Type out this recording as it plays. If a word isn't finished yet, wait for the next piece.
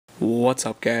What's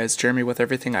up guys, Jeremy with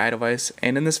Everything iDevice,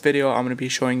 and in this video I'm going to be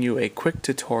showing you a quick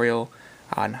tutorial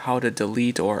on how to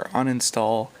delete or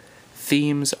uninstall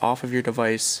themes off of your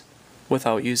device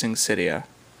without using Cydia.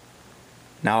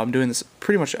 Now I'm doing this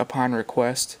pretty much upon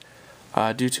request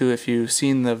due to, if you've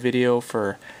seen the video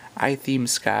for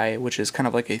iThemeSky, which is kind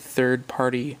of like a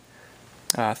third-party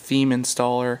theme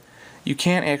installer, you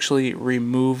can't actually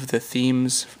remove the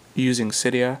themes using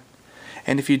Cydia.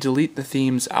 And if you delete the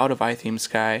themes out of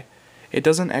iThemeSky, it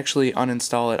doesn't actually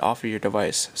uninstall it off of your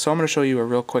device. So I'm going to show you a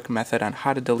real quick method on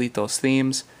how to delete those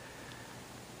themes.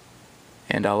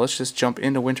 And let's just jump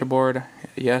into Winterboard.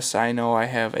 Yes, I know I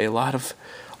have a lot of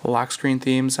lock screen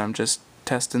themes. I'm just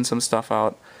testing some stuff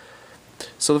out.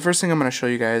 So the first thing I'm going to show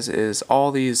you guys is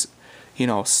all these,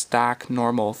 stock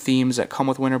normal themes that come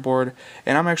with Winterboard.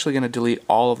 And I'm actually going to delete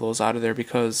all of those out of there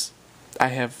because I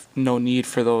have no need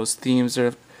for those themes.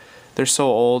 They're so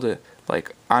old.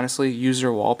 Like, honestly,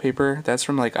 user wallpaper, that's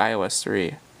from like iOS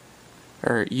 3.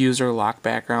 Or user lock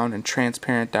background and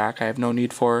transparent dock, I have no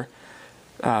need for.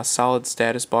 Solid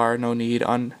status bar, no need.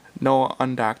 No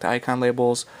undocked icon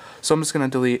labels. So I'm just going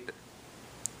to delete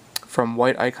from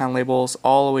white icon labels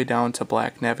all the way down to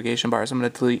black navigation bars. I'm going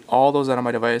to delete all those out of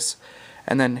my device.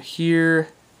 And then here,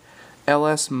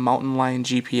 LS Mountain Lion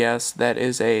GPS, that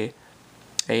is a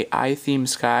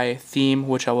iThemeSky theme,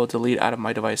 which I will delete out of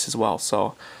my device as well.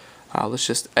 So let's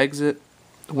just exit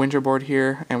Winterboard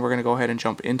here, and we're going to go ahead and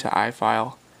jump into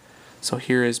iFile. So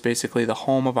here is basically the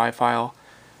home of iFile.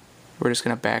 We're just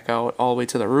going to back out all the way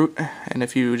to the root, and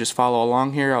if you just follow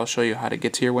along here, I'll show you how to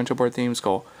get to your Winterboard themes.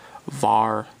 Go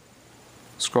var,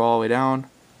 scroll all the way down,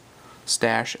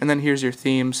 stash, and then here's your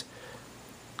themes.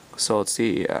 So let's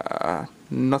see,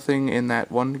 nothing in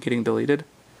that one getting deleted.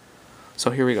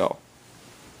 So here we go.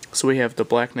 So we have the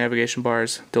black navigation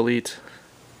bars, delete,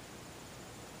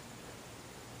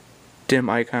 dim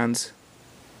icons,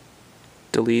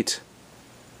 delete,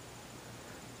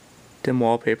 dim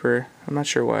wallpaper. I'm not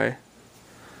sure why.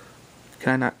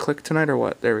 Can I not click tonight or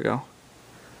what? There we go.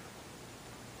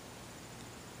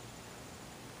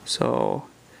 So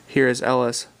here is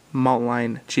LS Mountain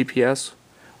Lion GPS,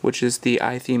 which is the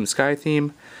iThemeSky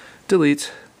theme.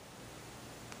 Delete.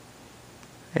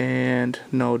 And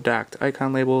no docked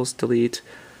icon labels, delete,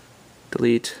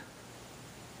 delete.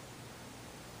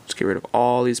 Let's get rid of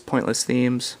all these pointless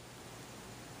themes.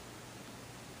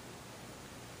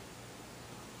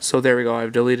 So there we go,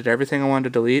 I've deleted everything I wanted to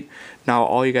delete. Now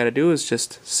all you gotta do is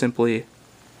just simply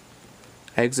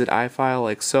exit iFile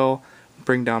like so,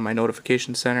 bring down my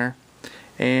notification center,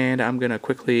 and I'm gonna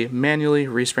quickly manually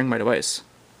respring my device.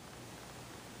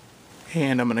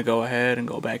 And I'm going to go ahead and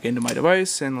go back into my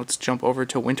device, and let's jump over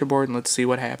to Winterboard and let's see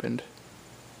what happened.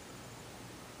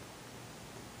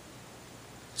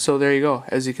 So there you go.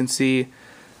 As you can see,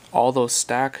 all those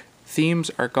stock themes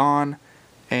are gone,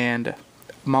 and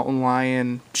Mountain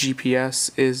Lion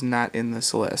GPS is not in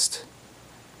this list.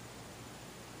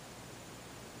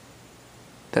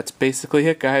 That's basically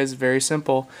it, guys. Very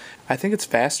simple. I think it's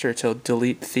faster to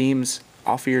delete themes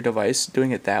off of your device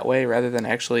doing it that way rather than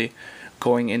actually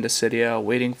going into Cydia,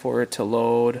 waiting for it to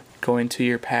load, going to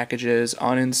your packages,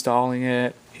 uninstalling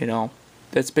it.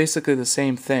 That's basically the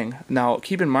same thing. Now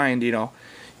keep in mind,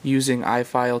 using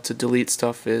iFile to delete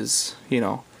stuff is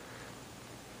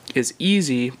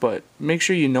easy, but make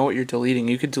sure you know what you're deleting.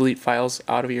 You could delete files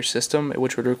out of your system,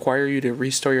 which would require you to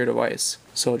restore your device.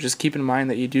 So just keep in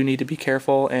mind that you do need to be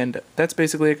careful, and that's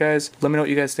basically it, guys. Let me know what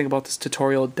you guys think about this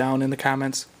tutorial down in the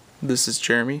comments. This is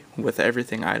Jeremy with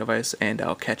Everything iDevice, and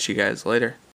I'll catch you guys later.